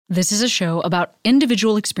This is a show about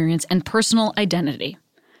individual experience and personal identity.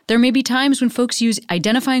 There may be times when folks use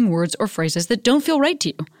identifying words or phrases that don't feel right to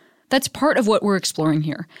you. That's part of what we're exploring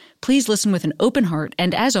here. Please listen with an open heart,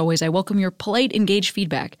 and as always, I welcome your polite, engaged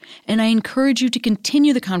feedback, and I encourage you to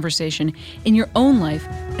continue the conversation in your own life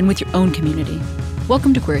and with your own community.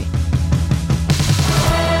 Welcome to Query.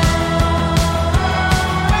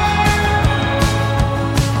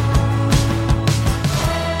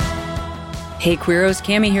 Hey Queeros,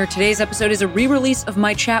 Cami here. Today's episode is a re-release of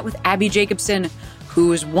my chat with Abbi Jacobson,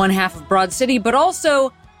 who is one half of Broad City, but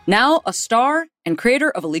also now a star and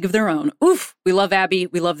creator of A League of Their Own. Oof, we love Abbi.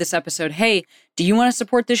 We love this episode. Hey, do you want to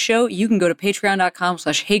support this show? You can go to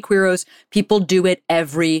patreon.com/heyqueeros. People do it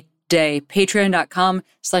every day.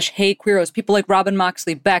 Patreon.com/heyqueeros. People like Robin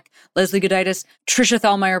Moxley, Beck, Leslie Goditis, Trisha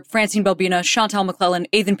Thalmeyer, Francine Belbina, Chantal McClellan,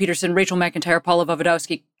 Ethan Peterson, Rachel McIntyre, Paula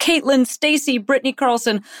Vovodowski, Caitlin, Stacy, Brittany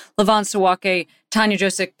Carlson, Levon Sawake, Tanya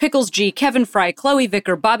Josic, Pickles G, Kevin Fry, Chloe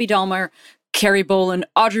Vicker, Bobby Dahlmeyer, Carrie Boland,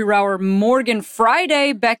 Audrey Rower, Morgan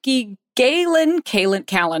Friday, Becky Galen, Callan,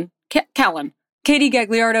 Katie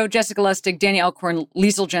Gagliardo, Jessica Lustig, Danny Alcorn,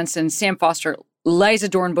 Liesel Jensen, Sam Foster, Liza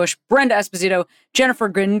Dornbush, Brenda Esposito, Jennifer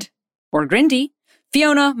Grindy,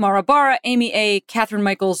 Fiona, Mara Barra, Amy A., Catherine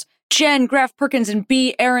Michaels, Jen, Graf Perkins, and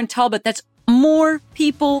B. Aaron Talbot. That's more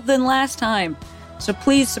people than last time. So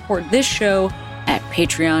please support this show at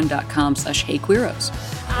patreon.com/heyqueeros.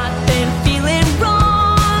 I've been feeling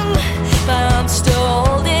wrong, but I'm still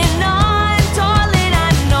holding on, darling.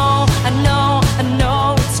 I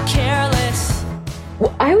know it's careless.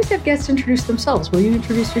 Well, I always have guests introduce themselves. Will you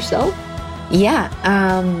introduce yourself? Yeah,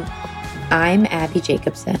 I'm Abbi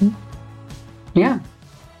Jacobson. Yeah.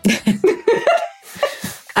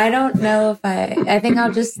 I don't know if I think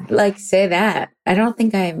I'll just say that. I don't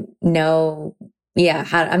think I know. Yeah,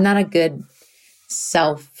 I'm not a good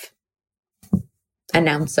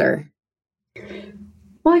self-announcer.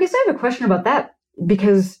 Well, I guess I have a question about that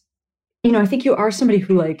because, I think you are somebody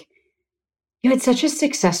who you had such a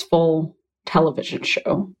successful television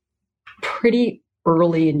show pretty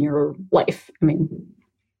early in your life. I mean,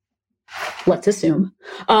 let's assume.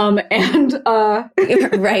 Right.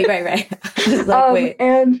 Wait.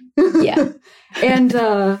 And yeah. And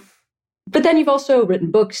but then you've also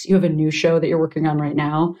written books. You have a new show that you're working on right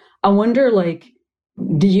now. I wonder,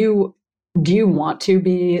 do you want to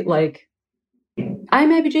be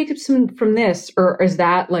I'm Abbi Jacobson from this, or is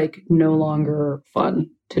that no longer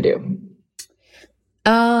fun to do?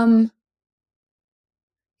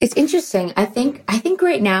 It's interesting. I think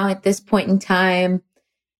right now at this point in time,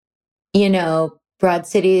 Broad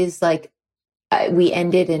City is we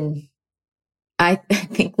ended in, I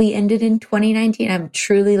think we ended in 2019. I'm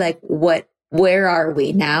truly where are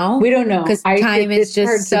we now? We don't know. Because time is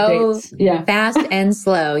just so fast and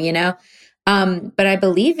slow, But I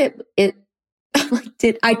believe it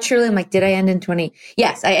did I end in 20?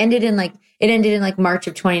 Yes, I ended in it ended in March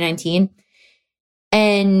of 2019.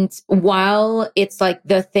 And while it's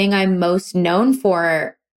the thing I'm most known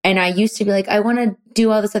for, and I used to be I want to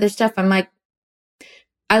do all this other stuff. I'm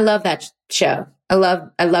I love that show. I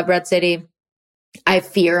love Broad City. I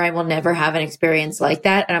fear I will never have an experience like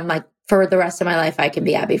that. And I'm for the rest of my life, I can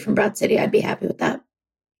be Abbi from Broad City. I'd be happy with that.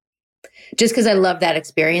 Just because I love that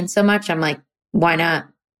experience so much. I'm why not?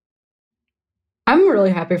 I'm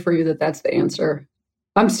really happy for you that that's the answer.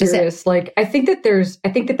 I'm serious. I think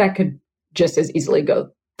that could just as easily go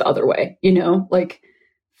the other way,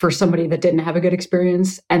 for somebody that didn't have a good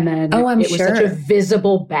experience. And then it was such a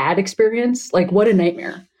visible bad experience. What a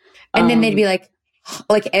nightmare. And then they'd be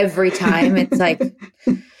every time it's I'm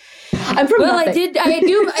from nothing. I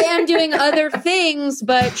am doing other things,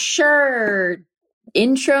 but sure.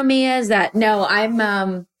 Intro me as that. No, I'm,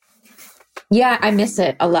 I miss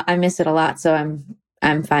it a lot. I miss it a lot. So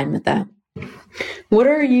I'm fine with that.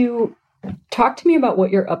 Talk to me about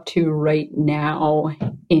what you're up to right now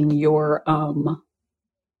in your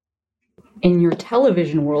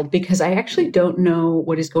television world, because I actually don't know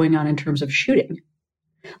what is going on in terms of shooting.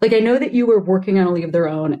 I know that you were working on A League of Their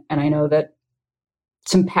Own, and I know that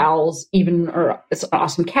some pals it's an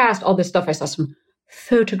awesome cast, all this stuff. I saw some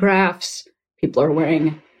photographs. People are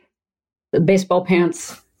wearing the baseball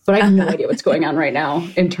pants, but I have no idea what's going on right now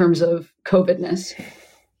in terms of COVIDness.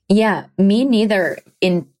 Yeah, me neither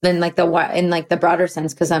in the broader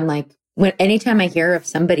sense, because I'm anytime I hear of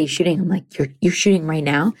somebody shooting, I'm you're shooting right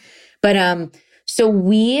now. But so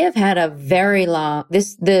we have had a very long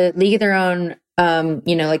the League of Their Own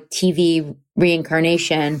TV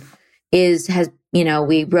reincarnation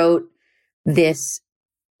we wrote this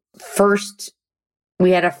first,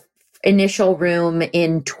 we had a initial room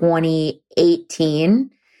in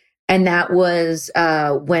 2018 And that was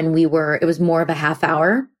when it was more of a half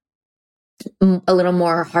hour, a little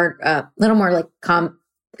more like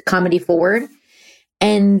comedy forward.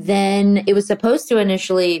 And then it was supposed to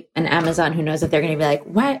initially, and Amazon, who knows if they're going to be like,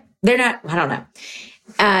 what? They're not, I don't know.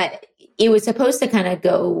 It was supposed to kind of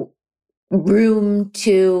go room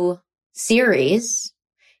to series.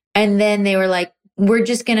 And then they were like, we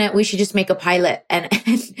should just make a pilot. And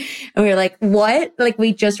we were like, what? Like,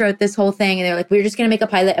 we just wrote this whole thing. And they're like, we're just going to make a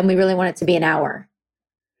pilot. And we really want it to be an hour.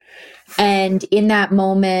 And in that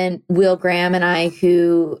moment, Will Graham and I,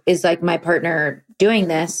 who is like my partner doing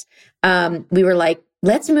this, we were like,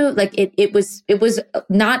 let's move. Like it was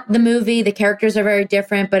not the movie. The characters are very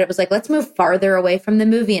different, but it was like, let's move farther away from the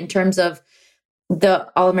movie in terms of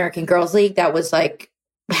the All American Girls League. That was like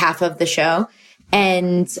half of the show.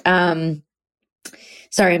 And,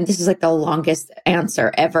 sorry, this is like the longest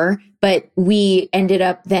answer ever, but we ended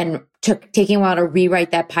up then taking a while to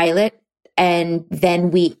rewrite that pilot. And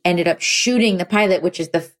then we ended up shooting the pilot, which is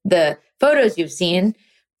the photos you've seen,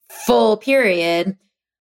 full period,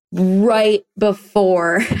 right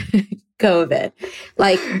before COVID.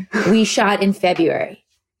 Like, we shot in February.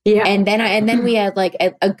 Yeah. And then we had like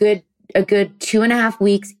a good 2.5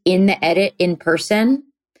 weeks in the edit in person.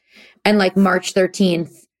 And like March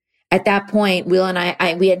 13th, at that point, Will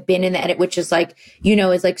and we had been in the edit, which is like,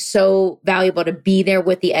 is like so valuable to be there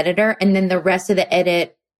with the editor. And then the rest of the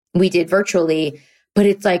edit we did virtually, but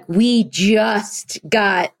it's like, we just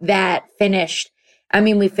got that finished. I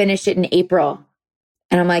mean, we finished it in April.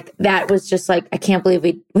 And I'm like, that was just like, I can't believe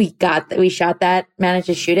we shot that, managed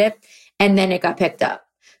to shoot it. And then it got picked up.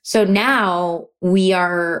 So now we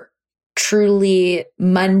are truly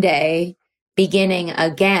Monday beginning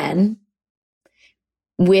again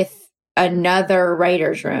with another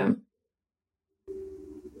writer's room.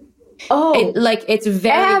 Oh, it's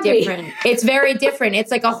very Abbi. different. It's very different.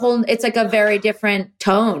 It's like a very different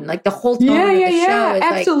tone. Like the whole tone of the show is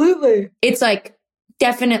absolutely. like, it's like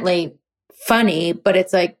definitely funny, but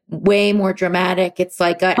it's like way more dramatic. It's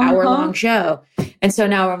like an hour-long show. And so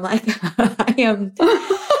now I'm like, I am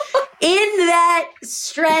in that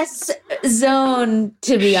stress zone,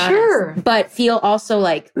 to be honest. But feel also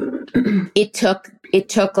like it took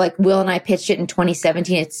like Will and I pitched it in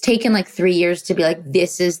 2017. It's taken like 3 years to be like,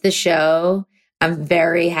 this is the show. I'm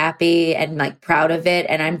very happy and like proud of it.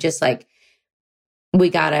 And I'm just like, we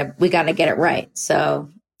gotta get it right. So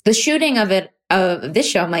the shooting of this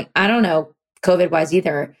show, I'm like, I don't know, COVID wise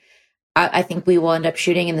either. I think we will end up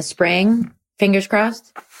shooting in the spring. Fingers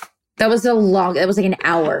crossed. That was like an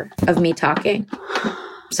hour of me talking.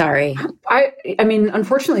 Sorry. I mean,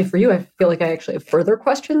 unfortunately for you, I feel like I actually have further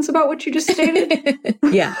questions about what you just stated.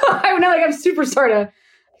 Yeah. I'm super sorry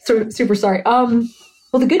super sorry.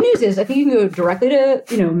 Well, the good news is I think you can go directly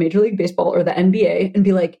to, Major League Baseball or the NBA and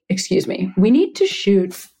be like, excuse me, we need to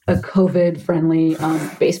shoot a COVID friendly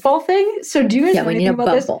baseball thing. So do you guys know anything about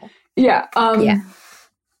this? Yeah. Yeah.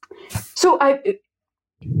 So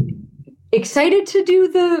excited to do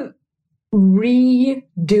the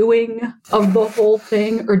redoing of the whole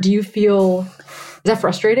thing, or do you feel, is that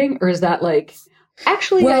frustrating, or is that like,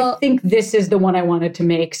 actually, I think this is the one I wanted to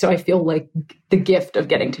make, so I feel like the gift of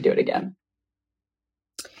getting to do it again?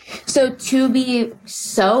 So to be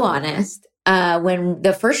so honest, when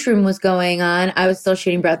the first room was going on, I was still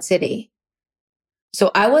shooting Broad City.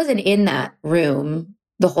 So I wasn't in that room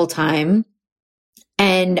the whole time.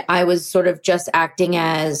 And I was sort of just acting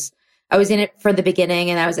as, I was in it for the beginning,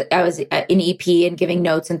 and I was in EP and giving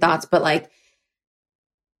notes and thoughts, but like,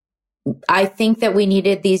 I think that we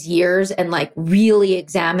needed these years and like really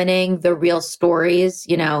examining the real stories.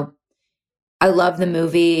 I love the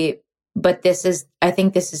movie, but I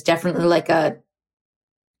think this is definitely like a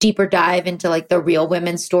deeper dive into like the real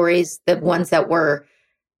women's stories, the ones that were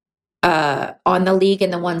on the league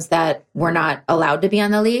and the ones that were not allowed to be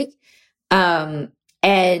on the league. I'm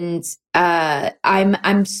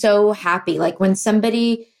so happy. Like when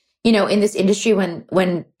somebody, in this industry, when,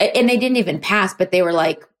 and they didn't even pass, but they were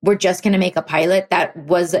like, we're just going to make a pilot. That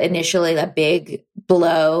was initially a big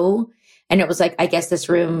blow. And it was like, I guess this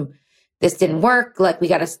didn't work. Like we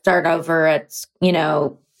got to start over at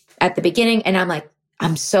the beginning. And I'm like,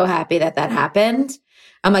 I'm so happy that happened.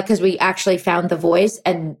 I'm like, cause we actually found the voice,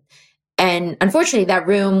 and unfortunately that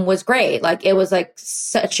room was great. Like it was like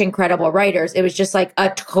such incredible writers. It was just like I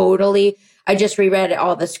just reread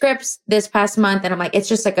all the scripts this past month, and I'm like, it's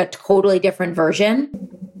just like a totally different version.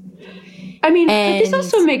 I mean, this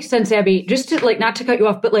also makes sense, Abbi, just to like, not to cut you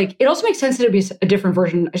off, but like, it also makes sense that it'd be a different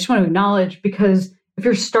version. I just want to acknowledge, because if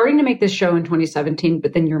you're starting to make this show in 2017,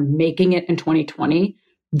 but then you're making it in 2020,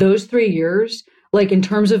 those 3 years, like in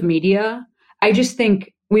terms of media, I just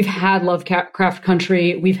think we've had Lovecraft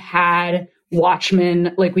Country, we've had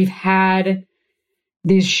Watchmen, like we've had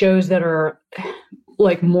these shows that are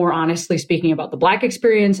like more honestly speaking about the Black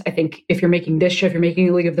experience. I think if you're making this show, if you're making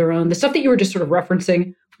A League of Their Own, the stuff that you were just sort of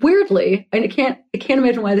referencing weirdly, and I can't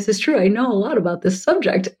imagine why this is true. I know a lot about this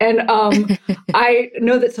subject. And I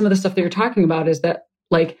know that some of the stuff that you're talking about is that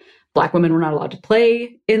like Black women were not allowed to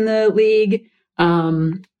play in the league.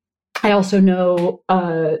 I also know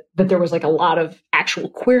that there was like a lot of actual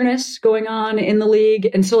queerness going on in the league.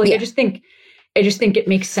 And so like, I just think it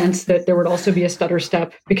makes sense that there would also be a stutter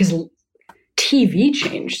step because TV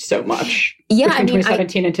changed so much between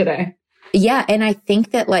 2017 and today. Yeah. And I think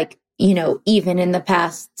that like, you know, even in the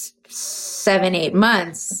past 7-8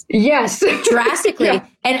 months, yes, drastically. Yeah.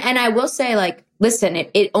 And I will say like, listen,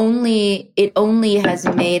 it only has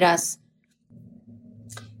made us,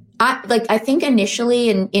 I think initially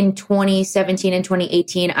in 2017 and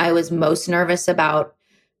 2018, I was most nervous about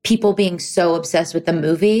people being so obsessed with the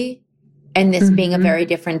movie and this being a very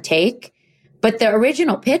different take. But the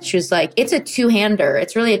original pitch was like, it's a two-hander.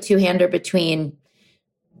 It's really a two-hander between,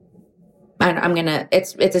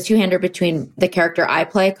 it's a two-hander between the character I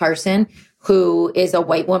play, Carson, who is a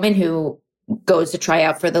white woman who goes to try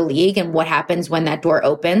out for the league and what happens when that door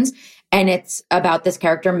opens. And it's about this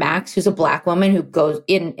character, Max, who's a Black woman who goes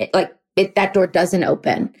in, that door doesn't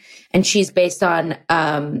open. And she's based on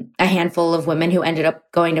a handful of women who ended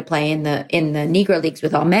up going to play in the Negro leagues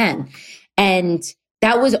with all men. And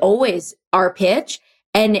that was always our pitch.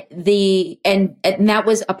 And that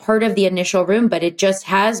was a part of the initial room, but it just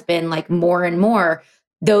has been like more and more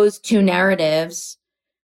those two narratives,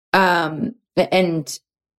 and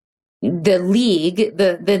the league,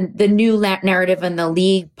 the new narrative in the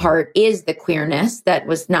league part is the queerness that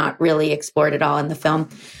was not really explored at all in the film.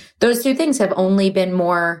 Those two things have only been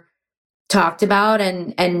more talked about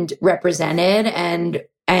and represented.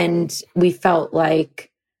 And we felt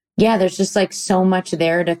like, yeah, there's just like so much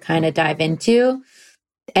there to kind of dive into.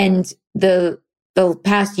 And the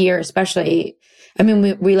past year, especially, I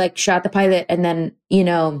mean, we like shot the pilot and then, you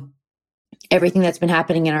know, everything that's been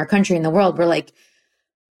happening in our country and the world, we're like,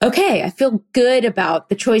 okay, I feel good about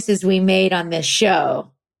the choices we made on this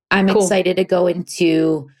show. I'm excited to go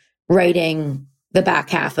into writing the back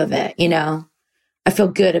half of it, you know? I feel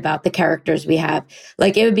good about the characters we have.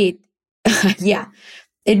 Like it would be, yeah,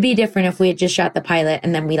 it'd be different if we had just shot the pilot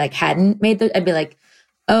and then we like hadn't made I'd be like,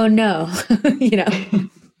 oh no, you know?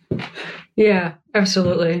 Yeah,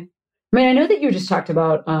 absolutely. I mean, I know that you just talked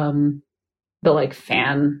about the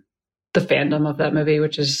fandom of that movie,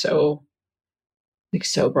 which is so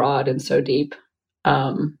broad and so deep.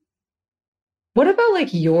 What about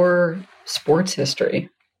like your sports history?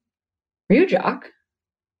 Are you a jock?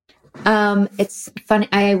 It's funny.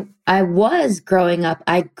 I was growing up.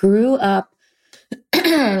 I grew up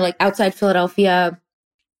like outside Philadelphia,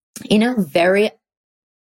 in a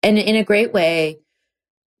great way.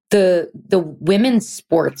 The women's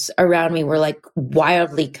sports around me were like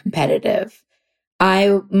wildly competitive.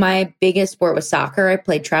 My biggest sport was soccer. I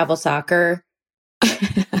played travel soccer.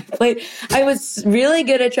 I was really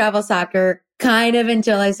good at travel soccer kind of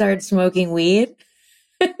until I started smoking weed.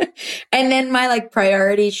 And then my like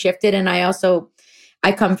priorities shifted. And I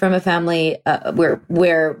come from a family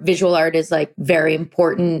where visual art is like very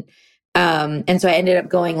important. And so I ended up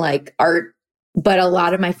going like art, but a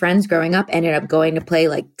lot of my friends growing up ended up going to play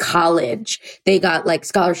like college. They got like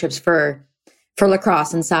scholarships for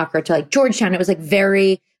lacrosse and soccer to like Georgetown. It was like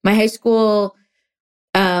my high school,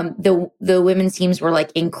 the women's teams were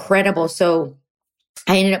like incredible. So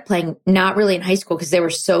I ended up playing not really in high school because they were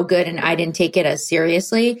so good and I didn't take it as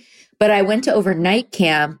seriously. But I went to overnight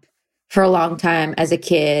camp for a long time as a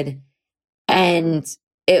kid. And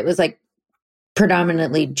it was like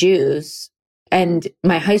predominantly Jews. And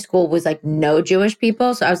my high school was like no Jewish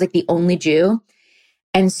people. So I was like the only Jew.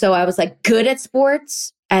 And so I was like good at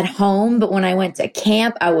sports at home. But when I went to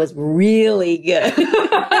camp, I was really good.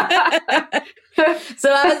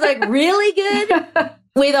 So I was like really good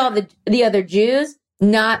with all the other Jews.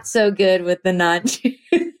 Not so good with the non-Jews.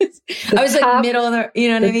 I was like middle of the, you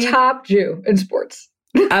know what I mean? Top Jew in sports.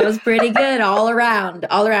 I was pretty good all around.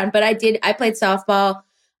 But I played softball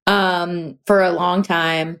for a long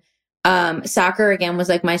time. Soccer again was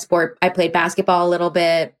like my sport. I played basketball a little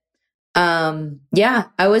bit. Yeah,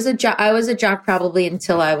 I was a jock probably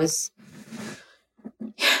until I was,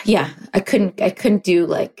 yeah, I couldn't do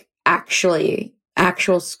like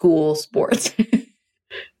actual school sports.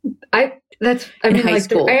 I asked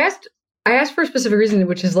for a specific reason,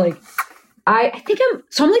 which is like, I think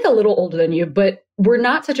I'm like a little older than you, but we're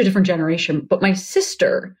not such a different generation. But my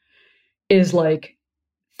sister is like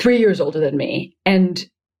 3 years older than me. And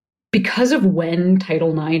because of when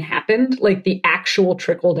Title IX happened, like the actual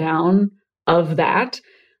trickle down of that,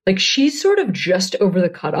 like she's sort of just over the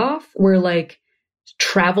cutoff where like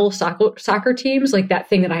travel soccer teams, like that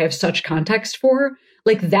thing that I have such context for,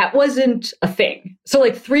 like that wasn't a thing. So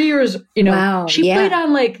like 3 years, you know, Wow, she yeah. played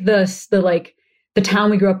on like the town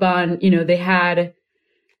we grew up on, you know, they had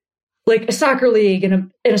like a soccer league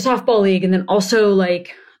and a softball league. And then also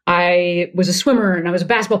like I was a swimmer and I was a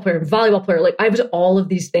basketball player and volleyball player. Like I was all of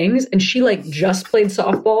these things. And she like just played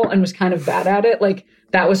softball and was kind of bad at it. Like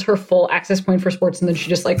that was her full access point for sports. And then she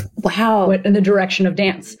just like went in the direction of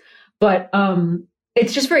dance. But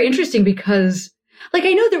it's just very interesting because like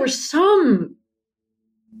I know there were some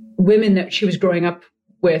women that she was growing up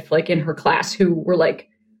with like in her class who were like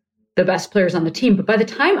the best players on the team. But by the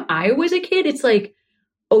time I was a kid, it's like,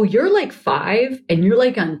 oh, you're like 5 and you're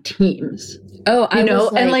like on teams. Oh, you know,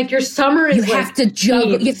 like, and like your summer is you like have to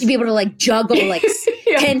juggle. teams. You have to be able to like juggle like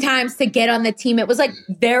Yeah. 10 times to get on the team. It was like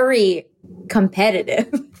very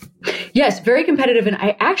competitive. Yes, very competitive. And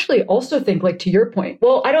I actually also think, like to your point,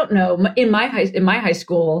 well, I don't know, in my high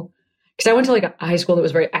school, because I went to like a high school that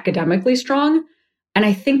was very academically strong. And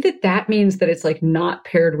I think that means that it's like not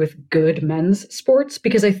paired with good men's sports,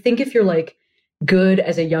 because I think if you're like good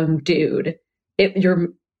as a young dude,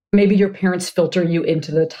 maybe your parents filter you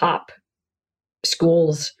into the top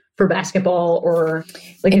schools for basketball, or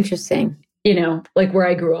like interesting. You know, like where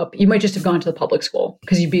I grew up, you might just have gone to the public school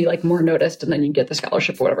because you'd be like more noticed and then you'd get the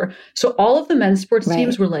scholarship or whatever. So all of the men's sports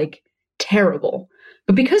teams were like terrible.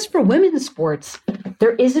 But because for women's sports,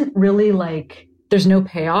 there isn't really like, there's no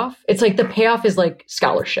payoff. It's like the payoff is like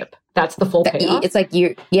scholarship. That's the full payoff. It's like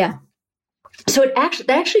yeah. So that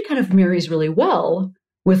actually kind of marries really well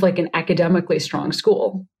with like an academically strong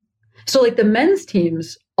school. So like the men's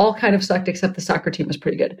teams all kind of sucked, except the soccer team was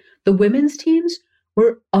pretty good. The women's teams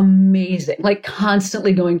were amazing, like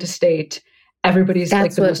constantly going to state. Everybody's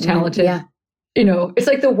like the most talented. Yeah. You know, it's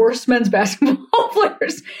like the worst men's basketball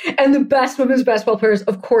players and the best women's basketball players.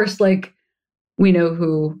 Of course, like we know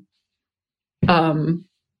who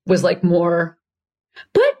was like more,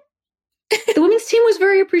 but the women's team was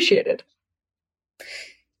very appreciated.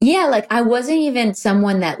 Yeah, like I wasn't even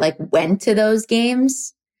someone that like went to those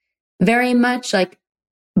games very much, like,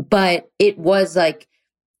 but it was like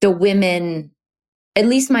the women, at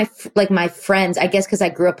least my friends, I guess because I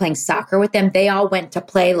grew up playing soccer with them, they all went to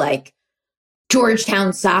play like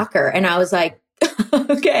Georgetown soccer. And I was like,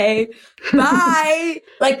 okay, bye.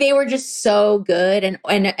 Like they were just so good. And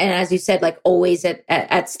as you said, like always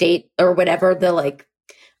at state or whatever, the like,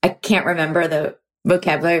 I can't remember the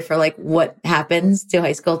vocabulary for like what happens to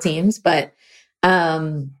high school teams, but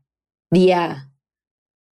yeah,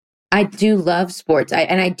 I do love sports.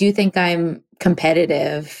 I do think I'm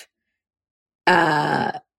competitive.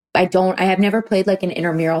 I have never played like an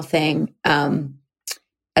intramural thing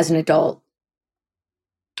as an adult.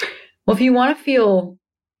 Well, if you want to feel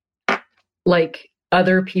like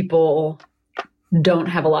other people don't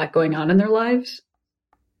have a lot going on in their lives,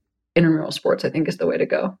 intramural sports, I think, is the way to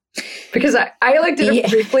go. Because I like did it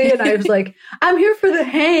briefly and I was like, I'm here for the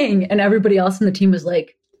hang. And everybody else in the team was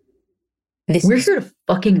like, we're here to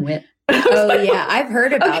fucking win. Oh like, yeah, I've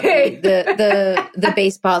heard about the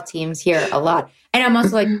baseball teams here a lot. And I'm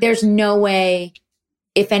also like, there's no way,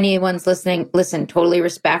 if anyone's listening, listen, totally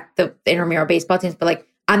respect the intramural baseball teams, but like,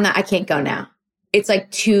 I can't go now. It's like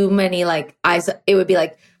too many like eyes. It would be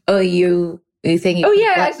like, oh, you think you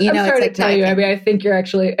I'm sorry to tell you, Abby, I think you're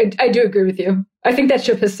actually, I do agree with you. I think that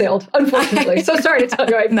ship has sailed, unfortunately. So sorry to tell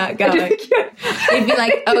you, I'm not going. It'd be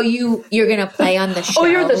like, oh, you're going to play on the show. Oh,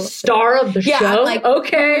 you're the star of the show? I'm like,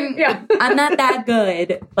 okay. Yeah. I'm not that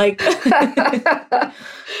good. Like,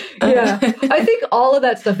 yeah. I think all of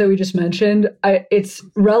that stuff that we just mentioned, it's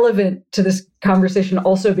relevant to this conversation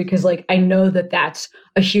also because like, I know that that's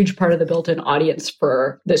a huge part of the built-in audience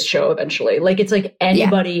for this show eventually. Like, it's like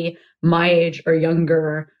anybody my age or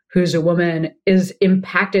younger who's a woman is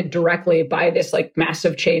impacted directly by this like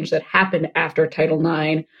massive change that happened after Title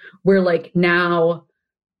IX, where like now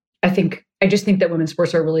I just think that women's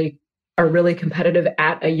sports are really competitive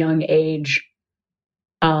at a young age.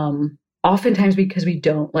 Oftentimes because we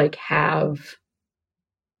don't like have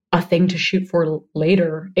a thing to shoot for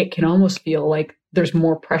later, it can almost feel like there's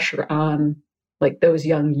more pressure on like those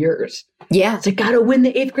young years. Yeah. It's like, gotta win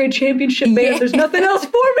the 8th grade championship, man. There's nothing else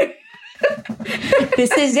for me.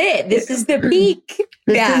 This is it. This is the peak.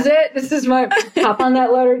 This is it. This is my hop on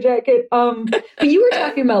that ladder jacket. But you were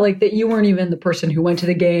talking about like that you weren't even the person who went to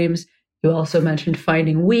the games. You also mentioned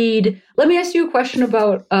finding weed. Let me ask you a question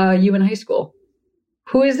about you in high school.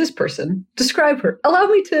 Who is this person? Describe her. Allow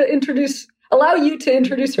you to introduce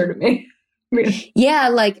her to me. Yeah,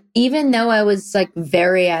 like even though I was like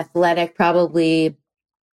very athletic, probably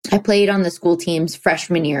I played on the school teams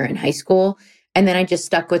freshman year in high school. And then I just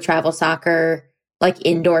stuck with travel soccer, like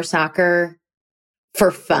indoor soccer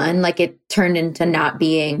for fun. Like it turned into not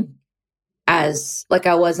being as like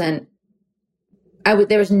I was like,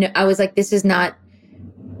 this is not,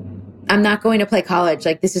 I'm not going to play college.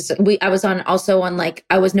 Like this is, I was also on like,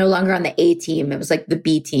 I was no longer on the A team. It was like the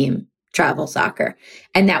B team travel soccer.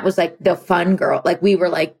 And that was like the fun girl. Like we were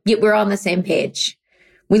like, we're on the same page.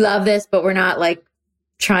 We love this, but we're not like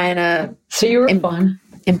trying to. So you were fun.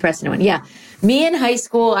 Impress no one. Yeah. Me in high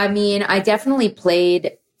school, I mean, I definitely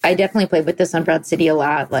played with the Sun Proud City a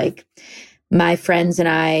lot. Like my friends and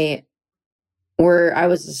I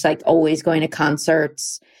was just like always going to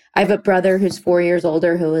concerts. I have a brother who's 4 years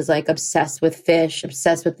older who was like obsessed with Fish,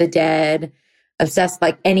 obsessed with the Dead, obsessed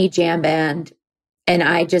like any jam band. And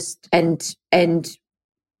I just, and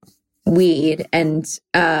weed. And,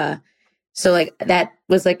 so like that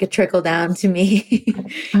was like a trickle down to me.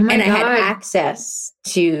 Oh my and I God. had access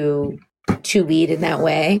to weed in that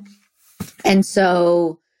way. And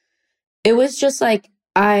so it was just like,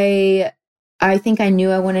 I think I knew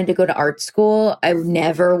I wanted to go to art school. I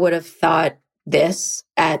never would have thought this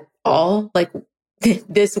at all. Like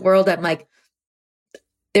this world, I'm like,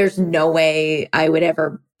 there's no way I would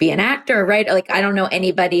ever be an actor, right? Like, I don't know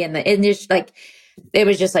anybody in the industry. Like, it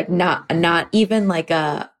was just like not even like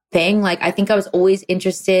a thing. Like, I think I was always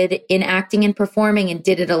interested in acting and performing and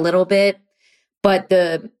did it a little bit. But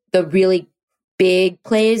the really big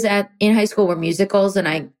plays in high school were musicals, and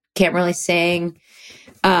I can't really sing.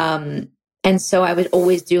 And so I would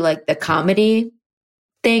always do like the comedy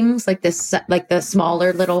things, like this, like the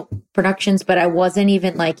smaller little productions, but I wasn't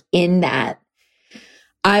even like in that.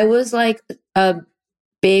 I was like a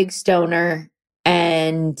big stoner,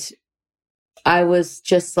 and I was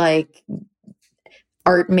just like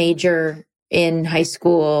art major in high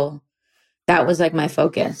school. That was like my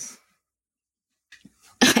focus.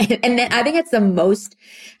 And then I think it's the most,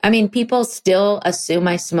 I mean, people still assume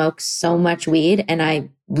I smoke so much weed, and I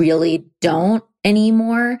really don't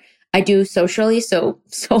anymore. I do socially, so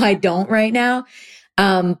I don't right now.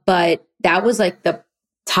 But that was like the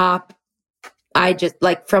top. I just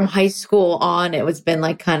like from high school on, it was been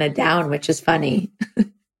like kind of down, which is funny.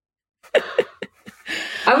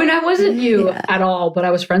 I mean, I wasn't you at all, but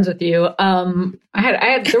I was friends with you.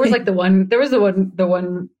 There was like the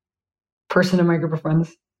one person in my group of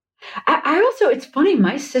friends. I also, it's funny.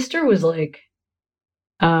 My sister was like,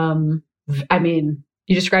 I mean,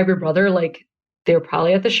 you describe your brother, like they were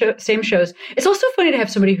probably at the same shows. It's also funny to have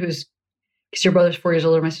somebody because your brother's 4 years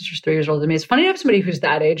older, my sister's 3 years older than me. It's funny to have somebody who's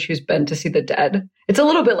that age who's been to see the Dead. It's a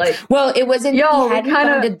little bit like, well, it wasn't. He hadn't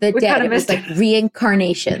gone to the Dead. It was like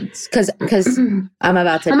reincarnations because I'm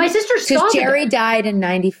about to. My sister saw because Jerry died in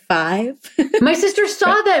 95. My sister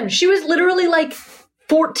saw them. She was literally like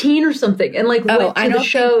 14 or something, and like went to the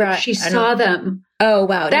show. She saw them. Oh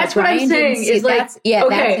wow, that's what I'm saying. Is like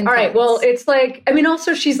okay, all right. Well, it's like I mean,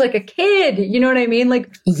 also she's like a kid. You know what I mean?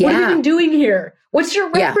 Like, what are you even doing here? What's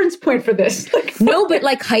your reference point for this? Like, no, but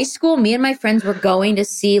like high school, me and my friends were going to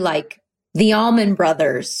see like the Allman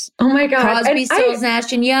Brothers. Oh my God, Crosby, Stills,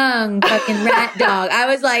 Nash and Young, fucking Rat Dog. I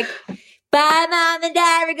was like, bye, Mom and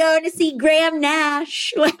Dad. We're going to see Graham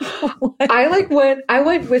Nash. Like, I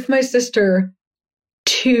went with my sister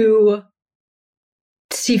to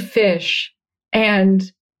see Fish,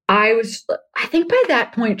 and I think by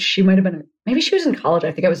that point she might have been, maybe she was in college.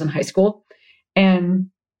 I think I was in high school, and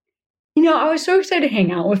you know, I was so excited to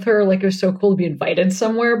hang out with her. Like, it was so cool to be invited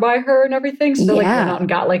somewhere by her and everything. So like went out and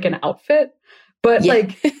got like an outfit. But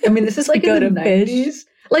like, I mean, this is like in the 90s.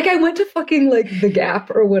 Like, I went to fucking like the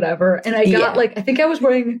Gap or whatever, and I got like, I think I was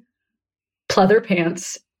wearing pleather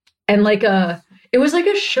pants and like it was like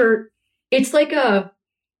a shirt. It's like a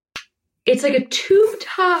tube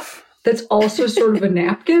top that's also sort of a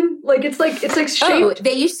napkin. Like it's like shaped. Oh,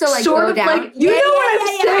 they used to like sort go of down. Like, you know what I'm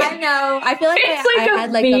saying? I know. I feel like I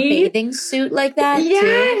had like a bathing suit like that.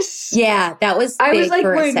 Yes. Too. Yeah, that was. I was like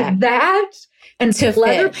wearing that and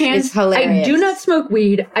leather pants. I do not smoke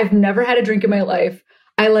weed. I've never had a drink in my life.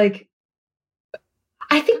 I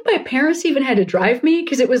think my parents even had to drive me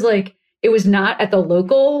because it was not at the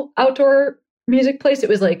local outdoor music place. It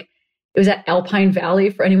was at Alpine Valley,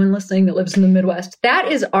 for anyone listening that lives in the Midwest.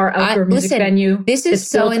 That is our outdoor music venue. This is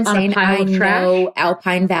so insane. I know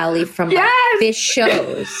Alpine Valley from Fish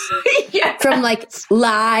shows. Yes. From like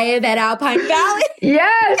live at Alpine Valley.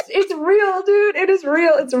 Yes, it's real, dude. It is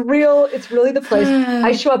real. It's real. It's really the place.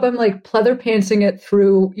 I show up, I'm like pleather pantsing it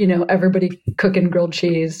through, you know, everybody cooking grilled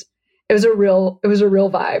cheese. It was a real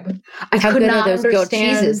vibe. How good are those grilled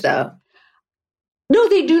cheeses though? No,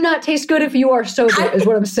 they do not taste good if you are sober, is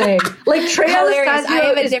what I'm saying. Like Trey Hilarious. I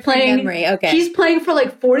have a is different playing, memory. Okay. He's playing for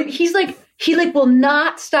like 40. He will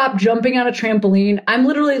not stop jumping on a trampoline. I'm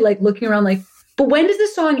literally like looking around like, but when does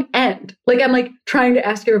this song end? Like, I'm like trying to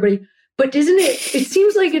ask everybody, but isn't it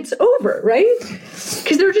seems like it's over, right?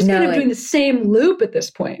 Because they're just kind of doing the same loop at this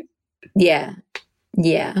point. Yeah.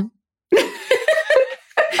 Yeah.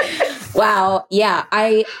 Wow. Yeah.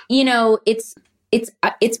 It's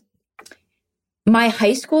my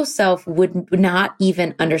high school self would not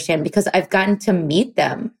even understand because I've gotten to meet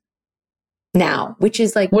them now, which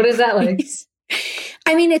is like, what is that like?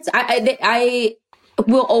 I mean, I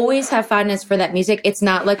will always have fondness for that music. It's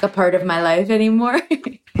not like a part of my life anymore.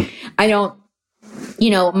 I don't,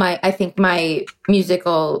 I think my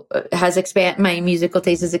musical taste has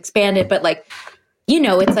expanded, but like,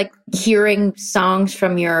 it's like hearing songs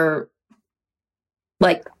from your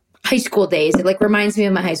like high school days. It like reminds me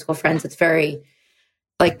of my high school friends. It's very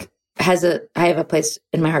like I have a place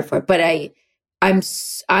in my heart for it, but I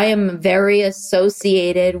am very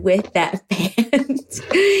associated with that band.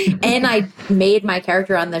 And I made my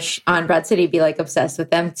character on on Broad City be like obsessed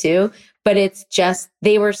with them too. But it's just,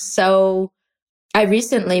 they were so, I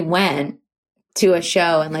recently went to a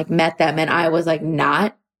show and like met them and I was like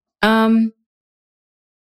not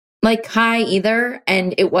like high either.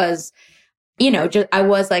 And it was, I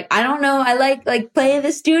was like, I don't know. I like play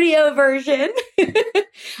the studio version.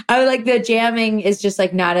 I would like the jamming is just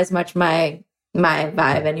like not as much my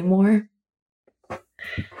vibe anymore.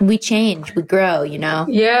 We change, we grow,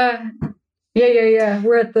 Yeah.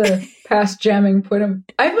 We're at the past jamming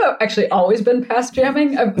point. I've actually always been past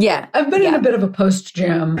jamming. I've been in a bit of a post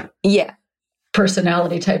jam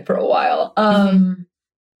personality type for a while.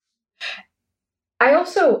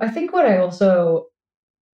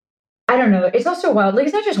 I don't know. It's also wild. Like,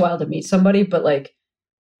 it's not just wild to meet somebody, but like,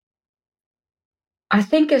 I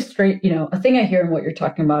think a thing I hear in what you're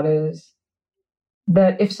talking about is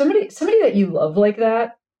that if somebody that you love like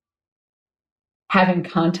that, having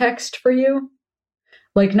context for you,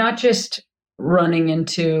 like not just running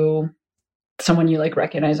into someone you like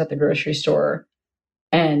recognize at the grocery store,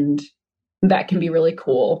 and that can be really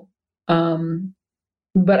cool.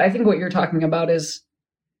 But I think what you're talking about is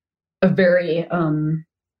a very,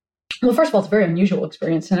 well, first of all, it's a very unusual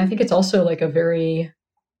experience. And I think it's also like a very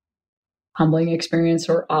humbling experience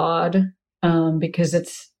or odd, because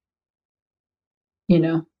it's,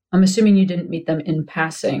 I'm assuming you didn't meet them in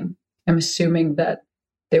passing. I'm assuming that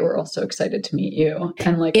they were also excited to meet you.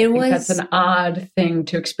 And like, I think that's an odd thing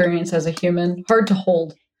to experience as a human, hard to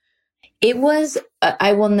hold. It was,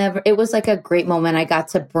 it was like a great moment. I got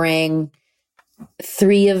to bring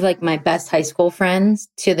 3 of like my best high school friends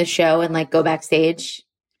to the show and like go backstage.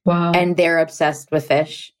 Wow. And they're obsessed with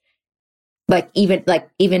Fish.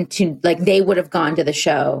 Even to like, they would have gone to the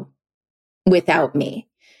show without me.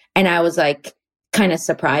 And I was like, kind of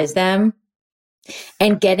surprised them.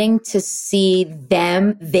 And getting to see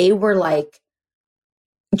them, they were like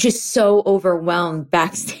just so overwhelmed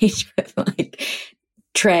backstage with like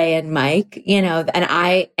Trey and Mike, and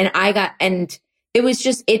it was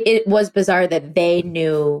just, it was bizarre that they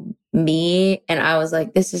knew me. And I was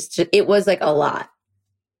like, it was like a lot.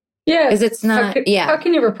 Yeah. Because it's not, How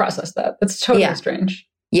can you ever process that? That's totally strange.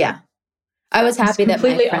 Yeah. I was happy that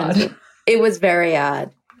my friends, it was very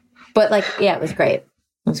odd. But like, yeah, it was great. It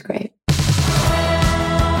was great.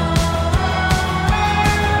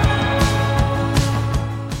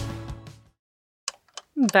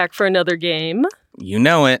 Back for another game. You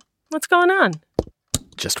know it. What's going on?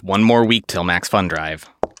 Just one more week till Max Fun Drive.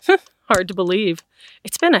 Hard to believe.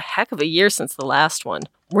 It's been a heck of a year since the last one.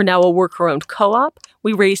 We're now a worker-owned co-op.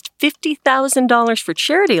 We raised $50,000 for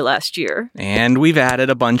charity last year. And we've added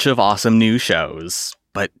a bunch of awesome new shows.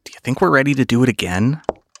 But do you think we're ready to do it again?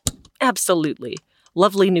 Absolutely.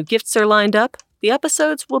 Lovely new gifts are lined up. The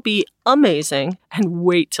episodes will be amazing, and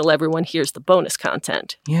wait till everyone hears the bonus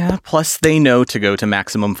content. Yeah, plus they know to go to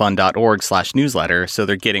MaximumFun.org/newsletter, so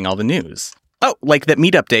they're getting all the news. Oh, like that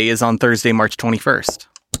meetup day is on Thursday, March 21st.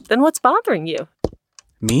 Then what's bothering you?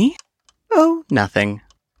 Me? Oh, nothing.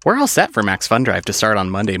 We're all set for Max Fun Drive to start on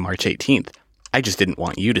Monday, March 18th. I just didn't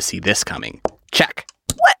want you to see this coming. Check.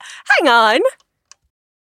 What? Hang on.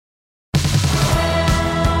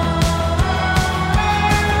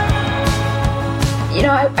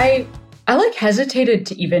 I like hesitated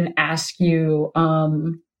to even ask you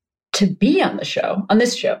to be on this show,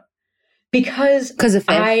 because of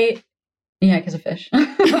Fish. Because of Fish.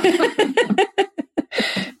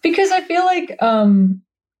 Because I feel like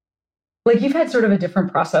you've had sort of a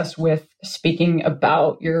different process with speaking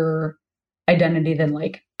about your identity than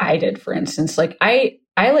like I did, for instance. Like I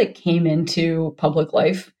I like came into public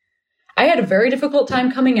life. I had a very difficult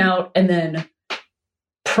time coming out and then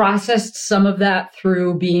processed some of that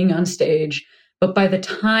through being on stage. But by the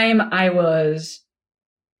time I was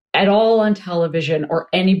at all on television or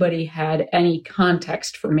anybody had any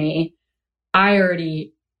context for me, I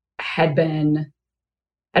already had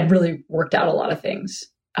really worked out a lot of things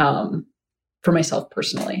for myself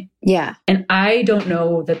personally. Yeah. And I don't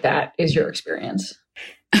know that that is your experience.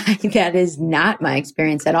 That is not my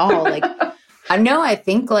experience at all. Like, I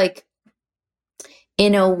think like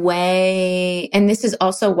in a way, and this is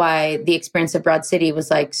also why the experience of Broad City was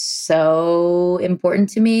like so important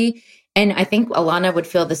to me. And I think Alana would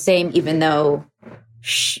feel the same, even though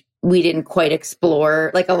we didn't quite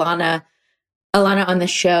explore. Like Alana on the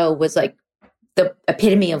show was like the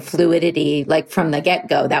epitome of fluidity, like from the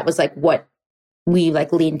get-go. That was like what we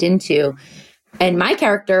like leaned into. And my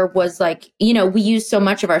character was like, we use so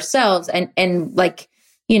much of ourselves and like,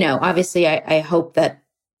 obviously I hope that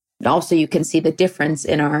also you can see the difference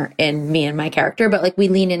in me and my character, but like we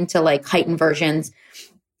lean into like heightened versions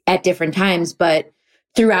at different times. But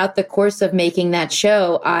throughout the course of making that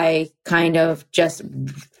show, I kind of just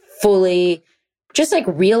fully just like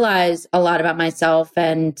realized a lot about myself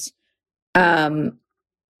and,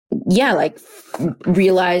 like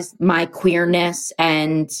realized my queerness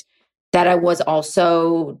and that I was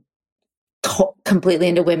also completely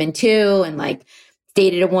into women too. And like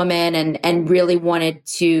dated a woman and really wanted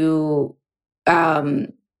to,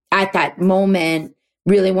 at that moment,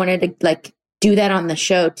 really wanted to like do that on the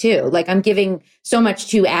show too. Like I'm giving so much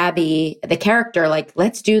to Abbi, the character, like,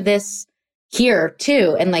 let's do this here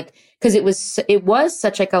too. And like, cause it was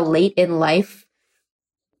such like a late in life.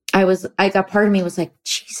 A part of me was like,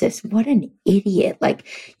 Jesus, what an idiot.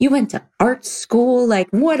 Like you went to art school. Like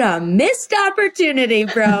what a missed opportunity,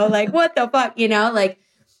 bro. Like what the fuck, like,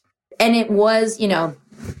 and it was,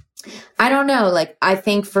 I don't know. Like, I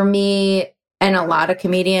think for me and a lot of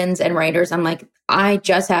comedians and writers, I'm like, I'm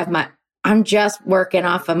just working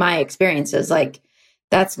off of my experiences. Like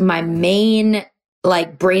that's my main,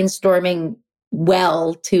 like brainstorming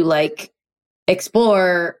well to like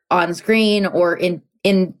explore on screen or in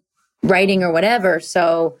writing or whatever.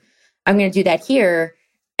 So I'm going to do that here.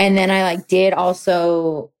 And then I like did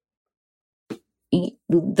also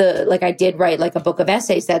I did write like a book of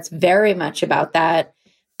essays that's very much about that.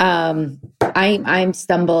 I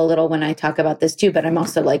stumble a little when I talk about this too, but I'm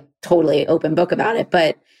also like totally open book about it.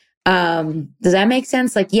 But does that make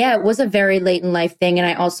sense? Like, yeah, it was a very late in life thing. And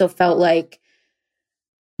I also felt like,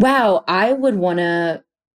 wow, I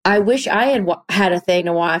wish I had had a thing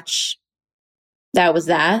to watch that was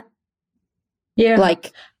that. Yeah.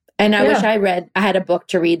 Like, and I wish I had a book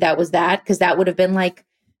to read that was that, because that would have been like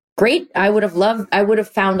great. I would have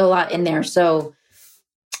found a lot in there. So,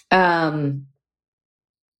 in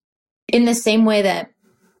the same way that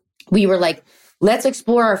we were like, let's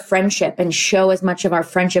explore our friendship and show as much of our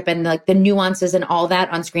friendship and like the nuances and all that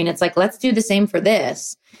on screen. It's like, let's do the same for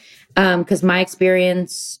this. Cause my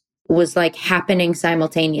experience was like happening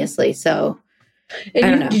simultaneously. So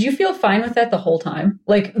did you feel fine with that the whole time?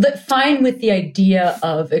 Like fine with the idea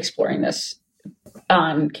of exploring this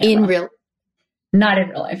on camera? Not in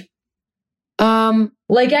real life.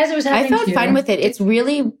 Like as it was happening, I felt fine with it. It's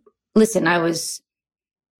really, listen, I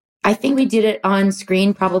think we did it on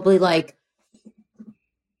screen probably like,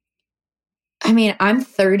 I mean, I'm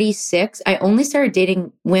 36. I only started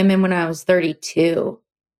dating women when I was 32.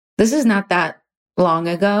 This is not that long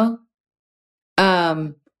ago.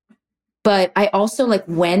 But I also like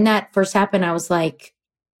when that first happened, I was like,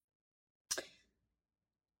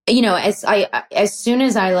 as soon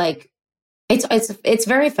as I like, it's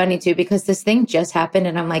very funny too, because this thing just happened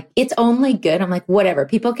and I'm like, it's only good. I'm like, whatever.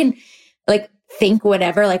 People can like think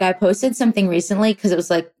whatever. Like I posted something recently because it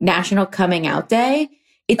was like National Coming Out Day.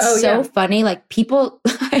 It's funny. Like people,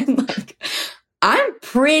 I'm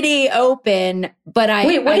pretty open, but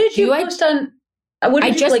Wait, what did you post on? What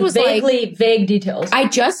did you just was vague details?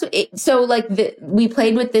 We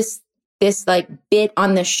played with this like bit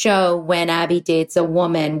on the show when Abbi dates a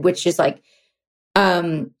woman, which is like,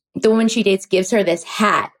 the woman she dates gives her this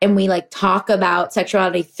hat, and we like talk about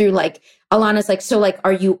sexuality through like Alana's like, so like,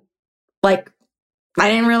 are you like, I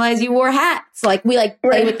didn't realize you wore hats. Like we like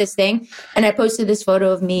play with this thing, and I posted this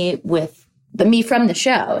photo of me with me from the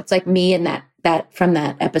show. It's like me and that from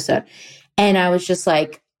that episode, and I was just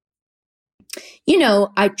like,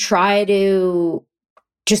 I try to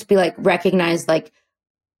just be like, recognize like,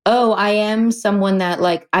 oh, I am someone that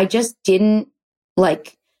like, I feel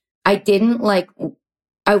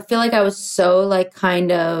like I was so like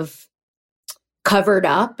kind of covered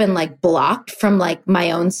up and like blocked from like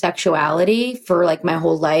my own sexuality for like my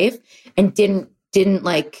whole life, and didn't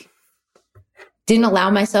allow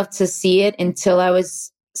myself to see it until I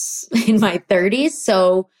was in my 30s.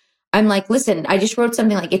 So I'm like, listen, I just wrote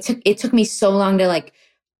something like it took me so long to like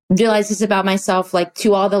realize this about myself, like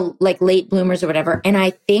to all the like late bloomers or whatever. And I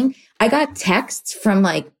think I got texts from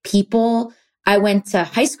like people I went to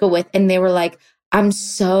high school with, and they were like, I'm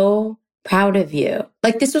so proud of you.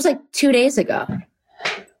 Like this was like 2 days ago.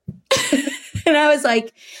 And I was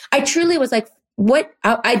like, I truly was like, what?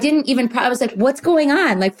 I didn't even, I was like, what's going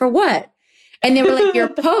on? Like for what? And they were like, your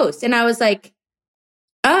post. And I was like,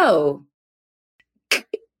 oh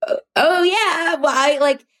yeah.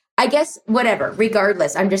 Well, I guess whatever,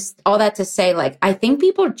 regardless, I'm just all that to say, like, I think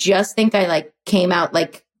people just think I like came out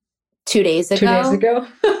like 2 days ago. 2 days ago.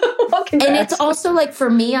 Well, and it's also like, for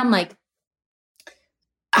me, I'm like,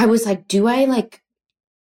 I was like, do I like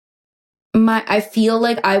I feel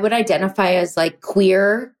like I would identify as like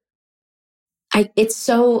queer. It's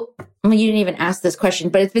so, well, you didn't even ask this question,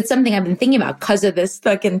 but it's been something I've been thinking about because of this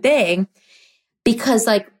fucking thing. Because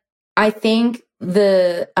like, I think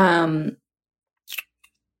the,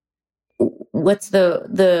 what's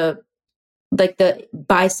the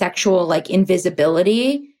bisexual like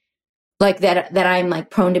invisibility, like that I'm like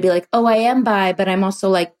prone to be like, oh, I am bi, but I'm also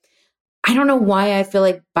like, I don't know why I feel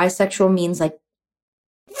like bisexual means like,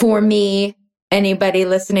 for me, anybody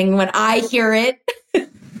listening, when I hear it,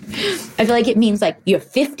 I feel like it means like you're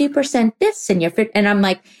 50% this and you're 50, and I'm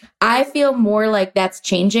like, I feel more like that's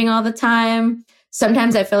changing all the time.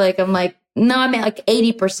 Sometimes I feel like I'm like, no, I'm at like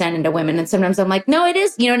 80% into women. And sometimes I'm like, no, it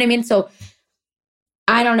is. You know what I mean? So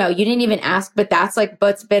I don't know. You didn't even ask, but that's like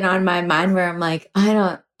what's been on my mind, where I'm like,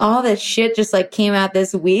 all this shit just like came out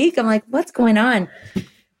this week. I'm like, what's going on?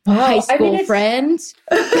 Wow. High school friends.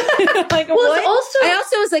 Like, well, what? I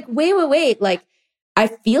also was like, wait. Like, I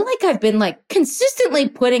feel like I've been like consistently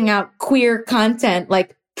putting out queer content,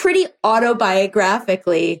 like pretty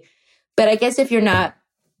autobiographically. But I guess if you're not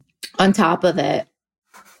on top of it,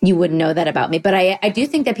 you wouldn't know that about me. But I do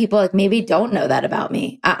think that people like maybe don't know that about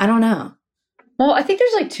me. I don't know. Well, I think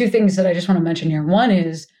there's like two things that I just want to mention here. One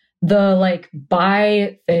is the like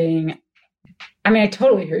bi thing. I mean, I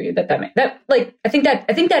totally hear you that like, I think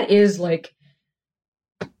that is like,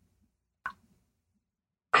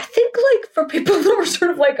 I think like for people who are sort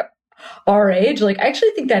of like our age, like I actually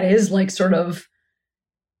think that is like sort of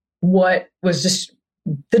what was just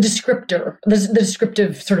the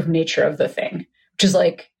descriptive sort of nature of the thing, which is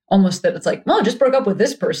like almost that it's like, well, I just broke up with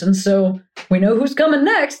this person, so we know who's coming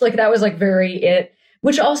next. Like that was like very it,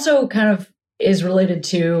 which also kind of is related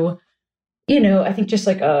to, you know, I think just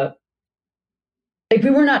like like we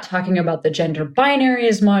were not talking about the gender binary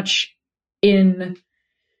as much in,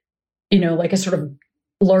 you know, like a sort of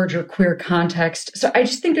larger queer context. So I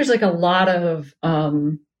just think there's like a lot of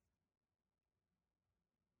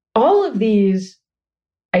all of these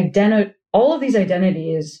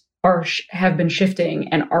identities have been shifting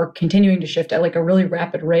and are continuing to shift at like a really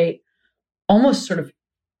rapid rate, almost sort of,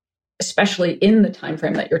 especially in the time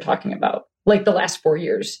frame that you're talking about, like the last 4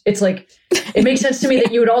 years. It's like, it makes sense to me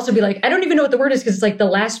that you would also be like, I don't even know what the word is, because it's like the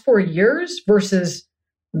last 4 years versus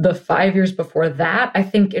the 5 years before that. I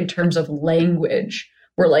think in terms of language,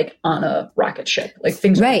 we're like on a rocket ship. Like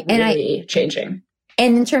things are really changing.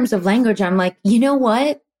 And in terms of language, I'm like, you know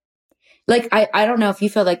what? Like, I don't know if you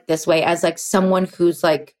feel like this way as like someone who's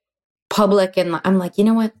like public, and I'm like, you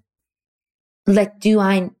know what? Like,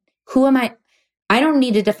 who am I? I don't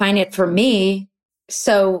need to define it for me.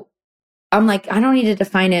 So I'm like, I don't need to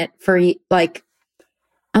define it for like,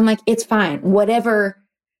 I'm like, it's fine. Whatever,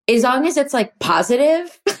 as long as it's like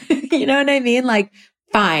positive, you know what I mean? Like,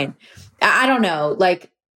 fine. I don't know.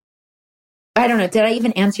 Like, I don't know. Did I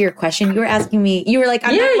even answer your question? You were asking me, you were like,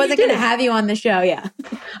 I wasn't going to have you on the show. Yeah.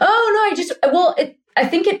 Oh, no, I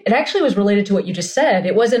think it actually was related to what you just said.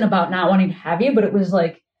 It wasn't about not wanting to have you, but it was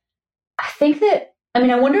like, I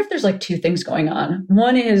wonder if there's like two things going on.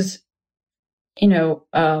 One is, you know,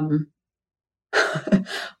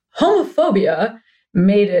 homophobia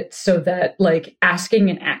made it so that like asking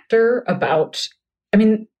an actor about,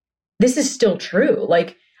 this is still true.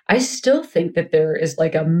 Like, I still think that there is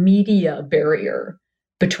like a media barrier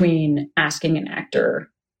between asking an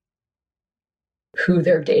actor who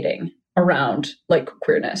they're dating around like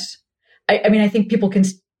queerness. I think people can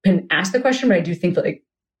ask the question, but I do think that like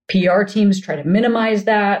PR teams try to minimize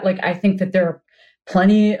that. Like, I think that there are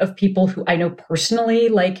plenty of people who I know personally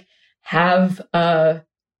like have a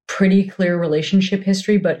pretty clear relationship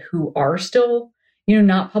history, but who are still, you know,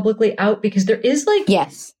 not publicly out, because there is like,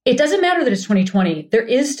 yes, it doesn't matter that it's 2020. There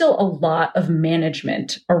is still a lot of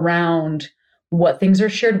management around what things are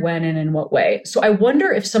shared when and in what way. So I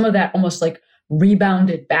wonder if some of that almost like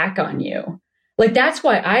rebounded back on you. Like, that's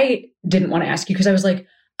why I didn't want to ask you, because I was like,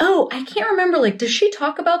 oh, I can't remember. Like, does she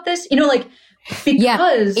talk about this? You know, like,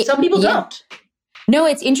 because some people don't. No,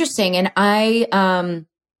 it's interesting. And I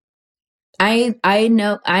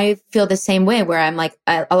know, I feel the same way, where I'm like,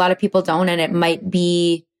 a lot of people don't. And it might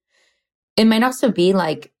also be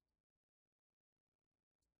like,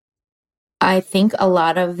 I think a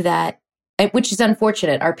lot of that, which is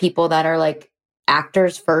unfortunate, are people that are like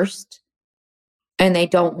actors first, and they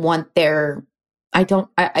don't want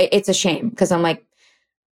it's a shame, because I'm like,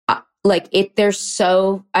 I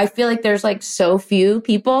feel like there's like so few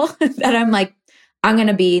people that I'm like, I'm going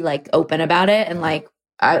to be like open about it. And like,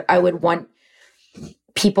 I would want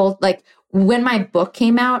people, like, when my book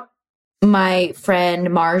came out, my friend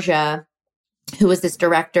Marja, who was this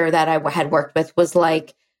director that I had worked with, was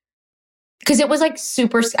like, because it was like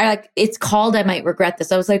super, it's called I Might Regret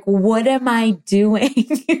This. I was like, what am I doing?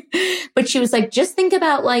 But she was like, just think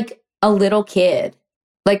about like a little kid.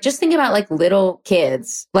 Like, just think about like little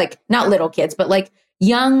kids, like not little kids, but like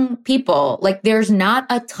young people. Like, there's not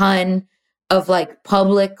a ton of like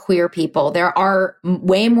public queer people. There are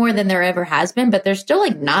way more than there ever has been, but there's still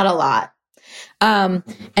like not a lot.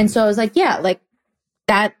 And so I was like, yeah, like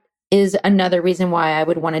that is another reason why I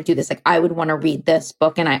would want to do this. Like, I would want to read this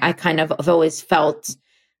book. And I kind of have always felt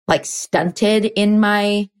like stunted in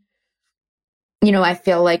my, I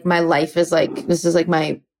feel like my life is like, this is like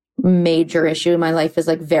my major issue. My life is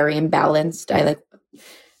like very imbalanced. I like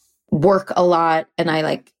work a lot. And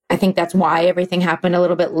I think that's why everything happened a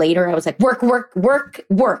little bit later. I was like, work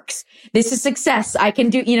works. This is success. I can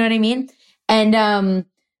do, you know what I mean? And,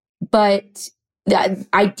 but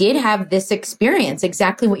I did have this experience,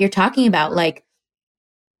 exactly what you're talking about. Like,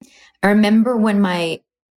 I remember when I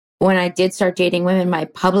did start dating women, my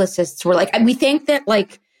publicists were like, we think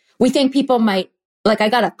people might, like, I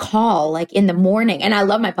got a call like in the morning, and I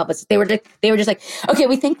love my publicists. They were just like, okay,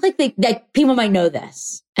 we think like people might know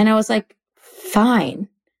this. And I was like, fine.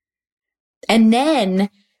 And then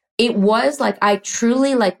it was like, I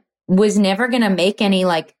truly like was never going to make any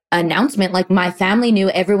like announcement. Like, my family knew,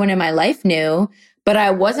 everyone in my life knew, but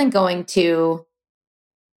I wasn't going to,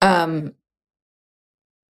 like,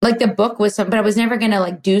 the book was but I was never going to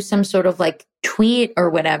like do some sort of like tweet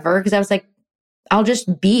or whatever. Cause I was like, I'll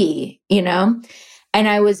just be, and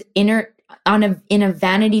I was in a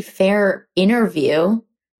Vanity Fair interview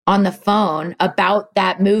on the phone about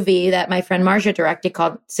that movie that my friend Marja directed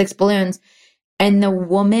called Six Balloons. And the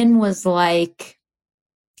woman was like,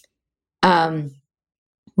 I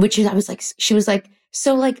was like, she was like,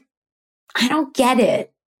 so like, I don't get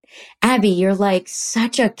it. Abby, you're like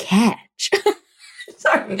such a catch.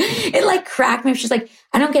 Sorry. It like cracked me. She's like,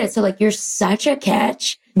 I don't get it. So like, you're such a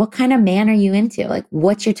catch. What kind of man are you into? Like,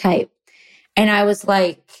 what's your type? And I was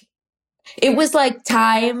like, it was like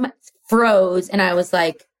time froze. And I was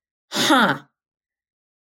like,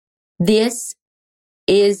 this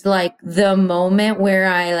is like the moment where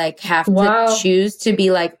I like have to choose to be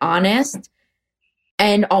like honest.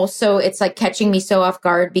 And also it's like catching me so off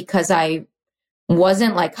guard because I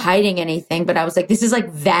wasn't like hiding anything, but I was like, this is like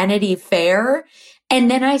Vanity Fair. And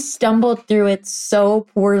then I stumbled through it so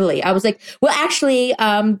poorly. I was like, well, actually,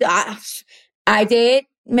 I date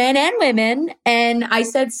men and women. And I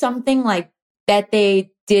said something like that it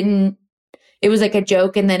was like a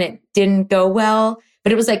joke, and then it didn't go well,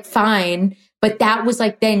 but it was like fine. But that was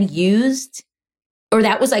like then used, or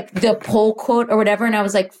that was like the poll quote or whatever. And I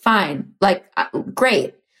was like, fine, like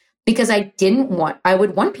great. Because I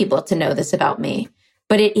would want people to know this about me.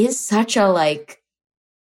 But it is such a like,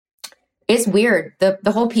 it's weird.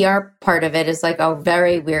 The whole PR part of it is like a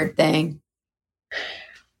very weird thing.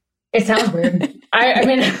 It sounds weird. I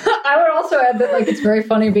mean, I would also add that like, it's very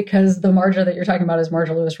funny because the Marja that you're talking about is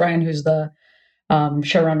Marja Lewis Ryan, who's the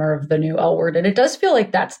showrunner of the new L Word. And it does feel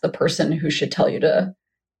like that's the person who should tell you to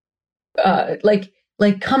like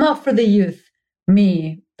come out for the youth.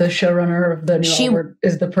 Me, the showrunner of the new L Word,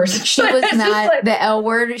 is the person. She was not like, the L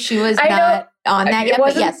Word. She was not on that yet.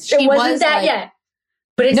 But yes, she wasn't that like, yet.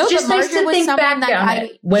 But it's just nice to think back on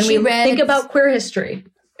it when we think about queer history.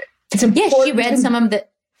 It's important. Yeah, she read some of the.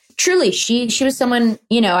 Truly, she was someone.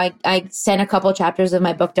 I sent a couple chapters of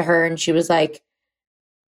my book to her, and she was like,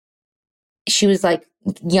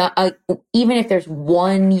 yeah, even if there's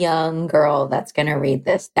one young girl that's going to read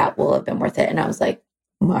this, that will have been worth it. And I was like,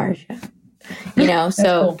 Marja,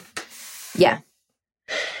 so cool. Yeah.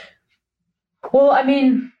 Well, I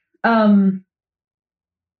mean,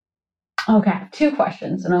 okay, 2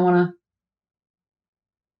 questions, and I want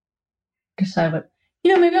to decide what,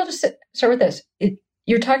 maybe I'll just start with this.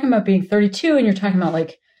 you're talking about being 32 and you're talking about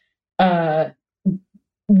like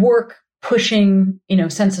work pushing,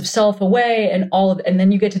 sense of self away and and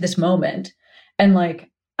then you get to this moment. And like,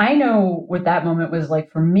 I know what that moment was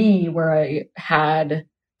like for me, where I had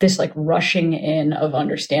this like rushing in of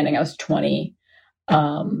understanding. I was 20.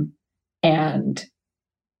 And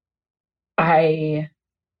I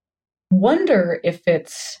wonder if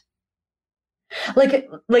it's like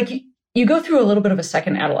you go through a little bit of a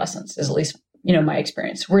second adolescence, is at least, my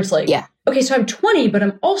experience, where it's like, okay, so I'm 20, but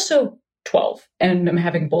I'm also 12 and I'm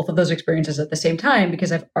having both of those experiences at the same time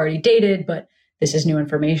because I've already dated, but this is new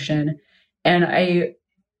information. And I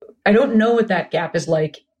don't know what that gap is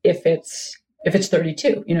like if it's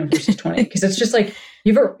 32, versus 20, because it's just like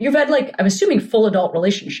you've had like, I'm assuming full adult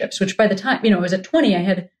relationships, which by the time, I was at 20, I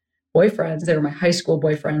had boyfriends. They were my high school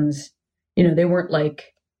boyfriends. They weren't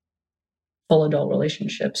like full adult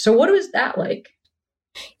relationships. So what was that like?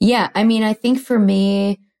 Yeah. I mean, I think for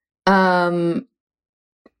me, like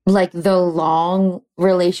the long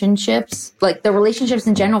relationships, like the relationships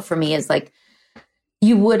in general for me is like,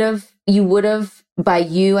 you would have, by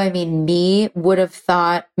you, I mean, me would have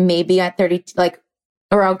thought maybe at 30, like,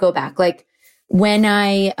 or I'll go back. Like when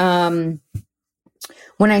I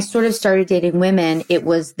sort of started dating women, it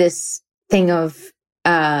was this thing of,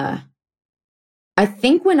 I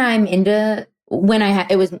think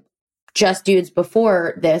it was just dudes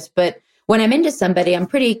before this, but when I'm into somebody, I'm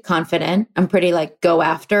pretty confident. I'm pretty like go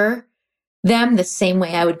after them the same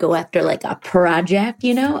way I would go after like a project,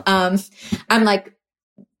 I'm like,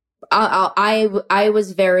 I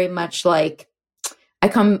was very much like, I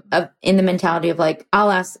come in the mentality of like,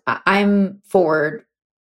 I'm forward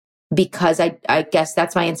because I guess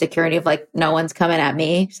that's my insecurity of like, no one's coming at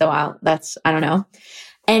me. So I don't know.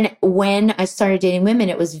 And when I started dating women,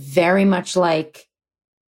 it was very much like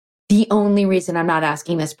the only reason I'm not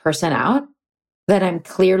asking this person out that I'm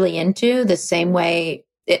clearly into the same way.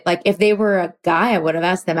 Like if they were a guy, I would have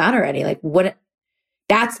asked them out already. Like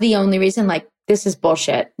that's the only reason, like, this is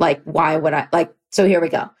bullshit. Like, why would I so here we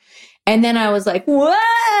go. And then I was like, whoa,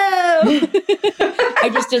 I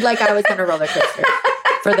just did like I was on a roller coaster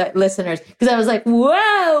for the listeners. Cause I was like,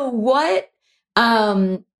 whoa, what?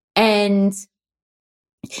 And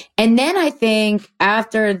then I think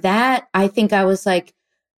after that, I think I was like,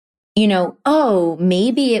 oh,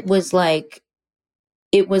 maybe it was like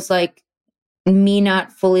me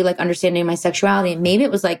not fully like understanding my sexuality. And maybe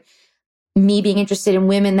it was like me being interested in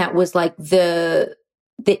women that was like the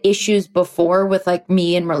issues before with like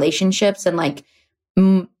me in relationships and like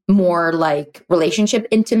more like relationship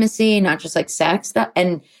intimacy, not just like sex stuff.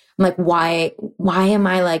 And I'm like, why am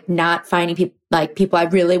I like not finding people I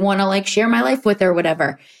really want to like share my life with or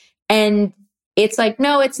whatever? And it's like,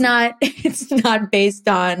 no, it's not based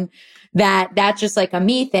on that. That's just like a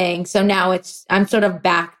me thing. So now I'm sort of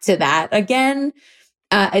back to that again.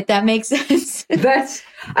 If that makes sense.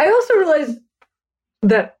 I also realized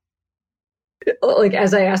that like,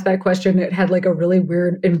 as I asked that question, it had like a really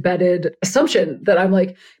weird embedded assumption that I'm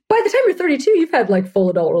like, by the time you're 32, you've had like full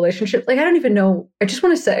adult relationships. Like, I don't even know. I just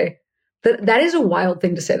want to say that is a wild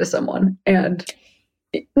thing to say to someone. And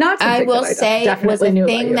not I will say it was a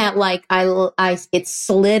thing that like, it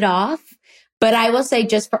slid off, but I will say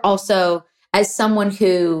just for also as someone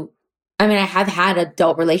who, I mean, I have had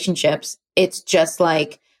adult relationships. It's just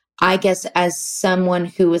like, I guess as someone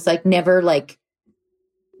who was like, never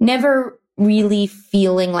really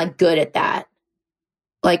feeling like good at that.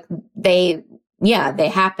 Like they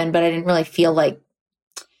happened, but I didn't really feel like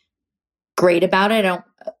great about it. I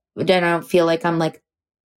don't feel like I'm like,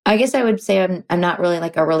 I guess I would say I'm not really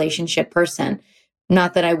like a relationship person.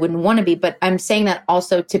 Not that I wouldn't want to be, but I'm saying that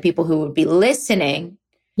also to people who would be listening.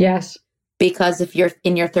 Yes. Because if you're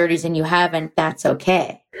in your 30s and you haven't, that's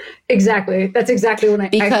okay. Exactly. That's exactly when I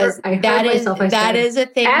heard myself. That is a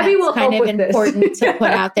thing Abbi that's kind of important to put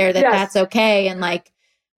out there that that's okay. And like,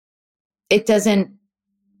 it doesn't,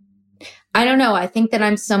 I don't know. I think that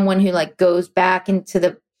I'm someone who like goes back into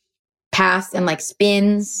the past and like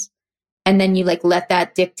spins, and then you like let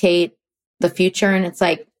that dictate the future. And it's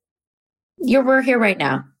like, we're here right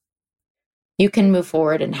now. You can move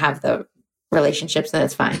forward and have the relationships, and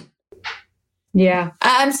that's fine. Yeah.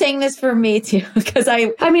 I'm saying this for me too, because I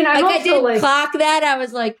didn't clock that. I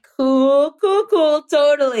was like, cool.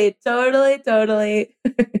 Totally. It's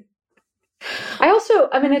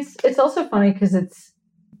also funny because it's,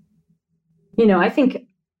 I think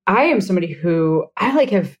I am somebody who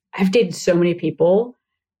I've dated so many people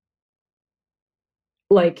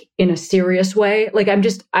like in a serious way. Like I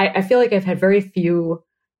feel like I've had very few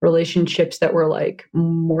relationships that were like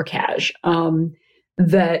more cash.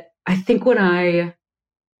 That I think when I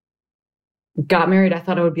got married, I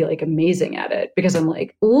thought I would be like amazing at it because I'm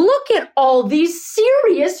like, look at all these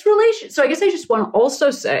serious relations. So I guess I just want to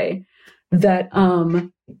also say that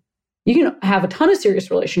you can have a ton of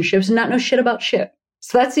serious relationships and not know shit about shit.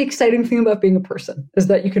 So that's the exciting thing about being a person, is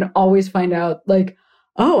that you can always find out like,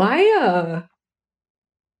 oh, I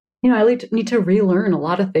need to relearn a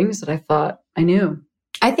lot of things that I thought I knew.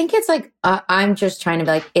 I think it's like, I'm just trying to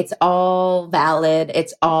be like, it's all valid.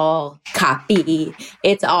 It's all copy.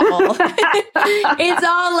 It's all, it's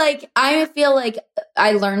all like, I feel like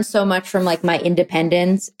I learned so much from like my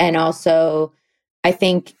independence. And also I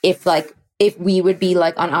think if we would be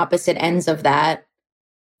like on opposite ends of that,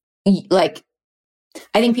 like,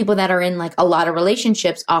 I think people that are in like a lot of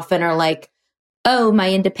relationships often are like, oh,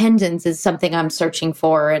 my independence is something I'm searching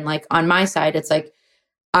for. And like on my side, it's like,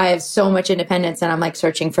 I have so much independence and I'm like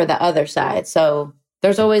searching for the other side. So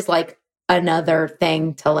there's always like another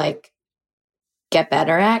thing to like get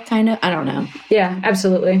better at, kind of. I don't know. Yeah,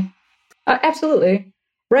 absolutely. Absolutely.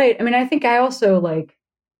 Right. I mean, I think I also like,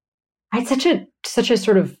 I had such a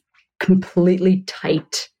sort of completely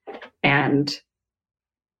tight and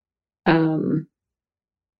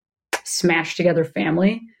smashed together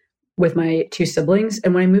family with my two siblings.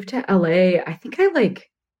 And when I moved to LA, I think I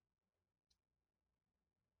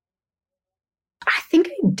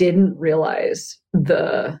didn't realize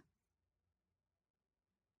the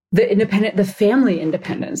family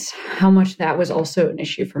independence, how much that was also an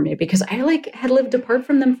issue for me, because I like had lived apart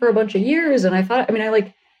from them for a bunch of years. And I thought, I mean, I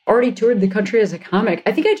like already toured the country as a comic.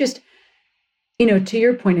 I think I just, to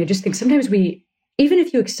your point, I just think sometimes even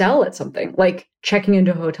if you excel at something like checking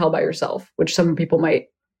into a hotel by yourself, which some people might,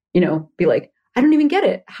 be like, I don't even get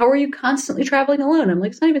it. How are you constantly traveling alone? I'm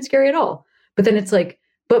like, it's not even scary at all. But then it's like,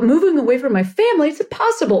 but moving away from my family, it's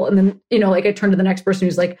impossible. And then, like I turn to the next person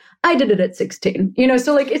who's like, I did it at 16,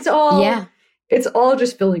 so like, it's all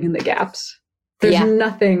just filling in the gaps. There's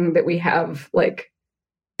nothing that we have like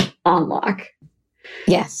on lock.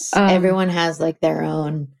 Yes. Everyone has like their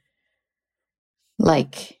own,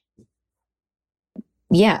 like,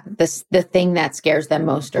 the thing that scares them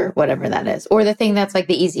most or whatever that is, or the thing that's like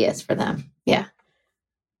the easiest for them. Yeah.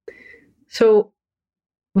 So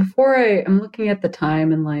before I'm looking at the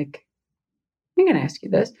time and like, I'm going to ask you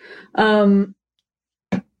this.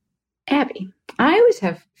 Abbi, I always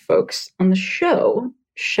have folks on the show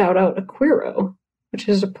shout out a queero, which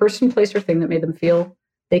is a person, place, or thing that made them feel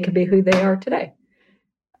they could be who they are today.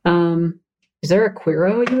 Is there a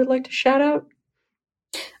queero you would like to shout out?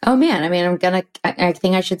 Oh man. I mean, I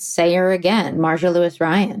think I should say her again. Marja Lewis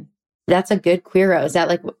Ryan. That's a good queero. Is that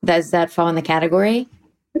like, does that fall in the category?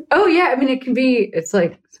 Oh yeah, I mean, it can be. It's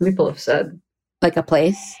like some people have said, like a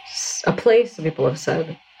place. Some people have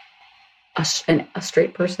said a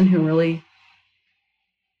straight person who really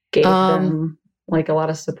gave them like a lot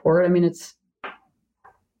of support. I mean,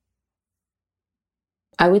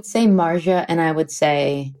 I would say Marja, and I would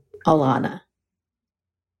say Alana.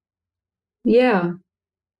 Yeah,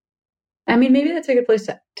 I mean, maybe that's a good place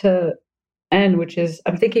to end. Which is,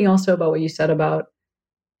 I'm thinking also about what you said about,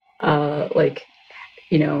 like,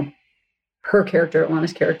 her character,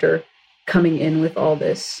 Alana's character, coming in with all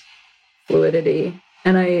this fluidity.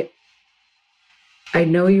 And I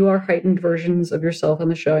know you are heightened versions of yourself on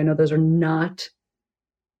the show. I know those are not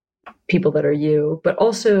people that are you, but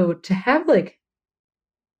also to have like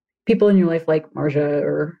people in your life like Marja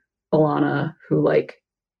or Alana who like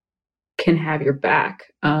can have your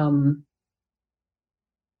back.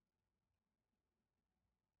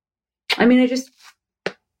 I mean, I just,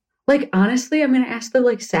 like, honestly, I'm going to ask the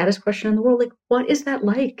like saddest question in the world. Like, what is that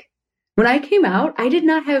like? When I came out, I did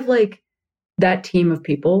not have like that team of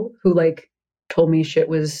people who like told me shit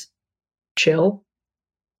was chill,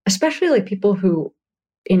 especially like people who,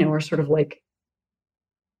 are sort of like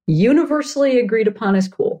universally agreed upon as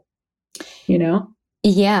cool,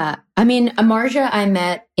 Yeah. I mean, Marja, I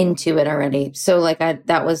met into it already. So like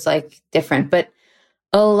that was like different, but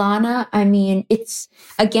Alana, I mean, it's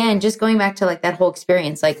again, just going back to like that whole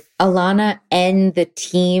experience, like Alana and the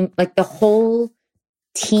team, like the whole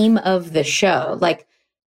team of the show, like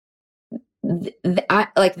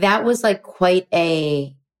that was like quite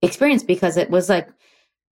a experience because it was like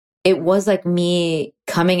me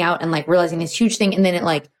coming out and like realizing this huge thing. And then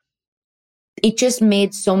it just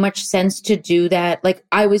made so much sense to do that. Like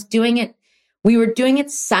we were doing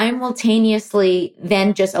it simultaneously,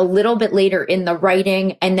 then just a little bit later in the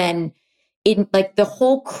writing. And then in like the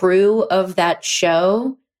whole crew of that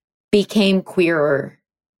show became queerer,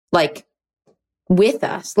 like with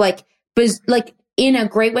us, like in a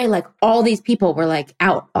great way. Like all these people were like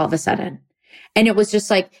out all of a sudden. And it was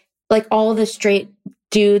just like all the straight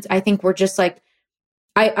dudes, I think were just like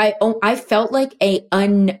I felt like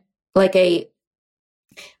and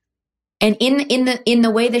in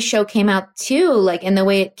the way the show came out too, like in the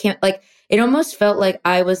way it came, like it almost felt like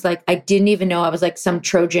I was like, I didn't even know I was like some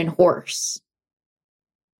Trojan horse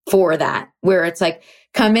for that, where it's like,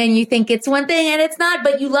 come in, you think it's one thing and it's not,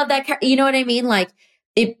 but you love that, you know what I mean? Like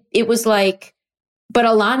it was like, but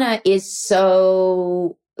Alana is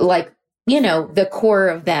so like, you know, the core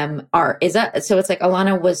of them is that, so it's like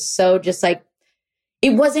Alana was so just like,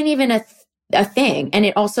 it wasn't even a thing. And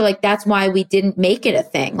it also like, that's why we didn't make it a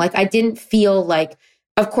thing. Like I didn't feel like,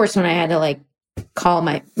 of course, when I had to like call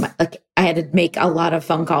my like I had to make a lot of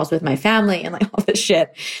phone calls with my family and like all this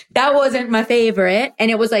shit, that wasn't my favorite.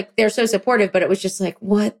 And it was like, they're so supportive, but it was just like,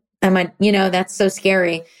 what am I, you know, that's so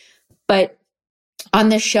scary. But on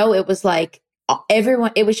the show, it was like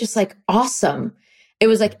everyone, it was just like awesome. It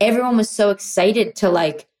was like everyone was so excited to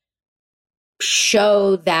like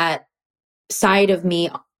show that side of me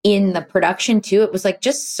in the production too. It was like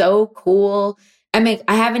just so cool. I mean,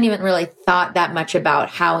 I haven't even really thought that much about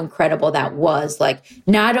how incredible that was. Like,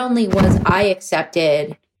 not only was I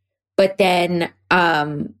accepted, but then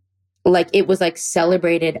like it was like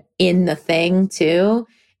celebrated in the thing too.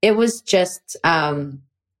 It was just yeah,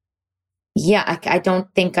 I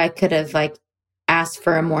don't think I could have like asked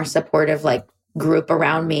for a more supportive like group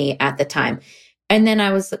around me at the time. And then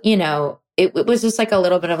I was, you know, it was just like a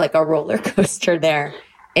little bit of like a roller coaster there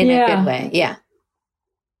in a good way. Yeah.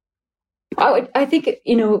 I think,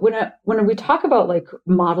 you know, when we talk about like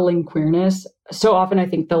modeling queerness, so often I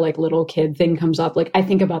think the like little kid thing comes up. Like I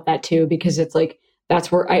think about that too, because it's like, that's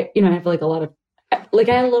where I have like a lot of, like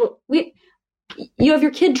I had a little, you have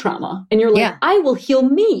your kid trauma and you're like, I will heal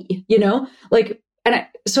me, you know, like,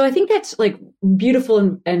 so I think that's like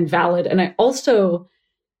beautiful and valid. And I also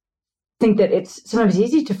think that it's sometimes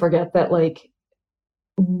easy to forget that like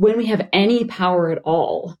when we have any power at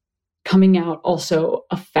all, coming out also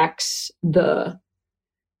affects the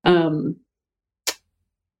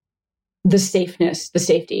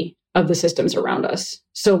safety of the systems around us.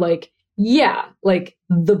 So like, yeah, like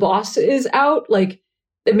the boss is out, like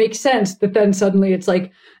it makes sense that then suddenly it's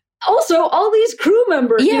like, also all these crew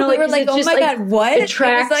members, yeah, you know, we like, were like, oh my God, what? It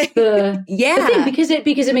tracks like, the thing because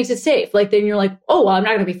it makes it safe. Like then you're like, oh, well, I'm not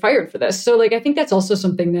going to be fired for this. So like, I think that's also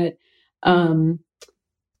something that,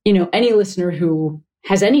 you know, any listener who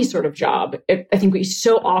has any sort of job, I think we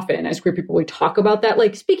so often as queer people, we talk about that,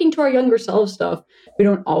 like speaking to our younger selves stuff. We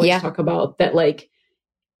don't always talk about that, like,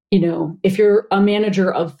 you know, if you're a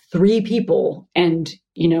manager of 3 people and,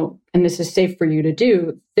 you know, and this is safe for you to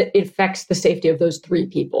do, that it affects the safety of those 3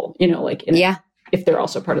 people, you know, like, if they're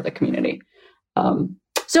also part of the community.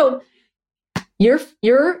 So you're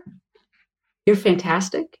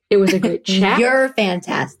fantastic. It was a great chat. You're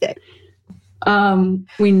fantastic.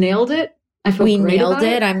 We nailed it. I feel we great nailed about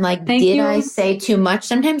it. I'm like, did I say too much?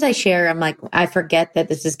 Sometimes I share. I'm like, I forget that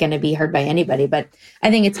this is going to be heard by anybody, but I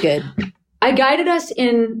think it's good. I guided us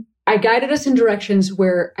in directions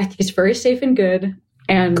where I think it's very safe and good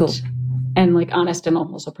and cool. And like honest and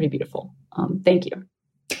also pretty beautiful. Thank you.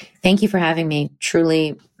 Thank you for having me.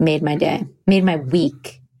 Truly made my day, made my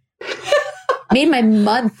week, made my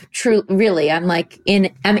month. True, really. I'm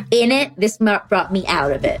in it. This brought me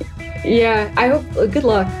out of it. Yeah. I hope. Good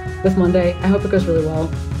luck with Monday. I hope it goes really well.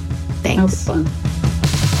 Thanks. I hope it's fun.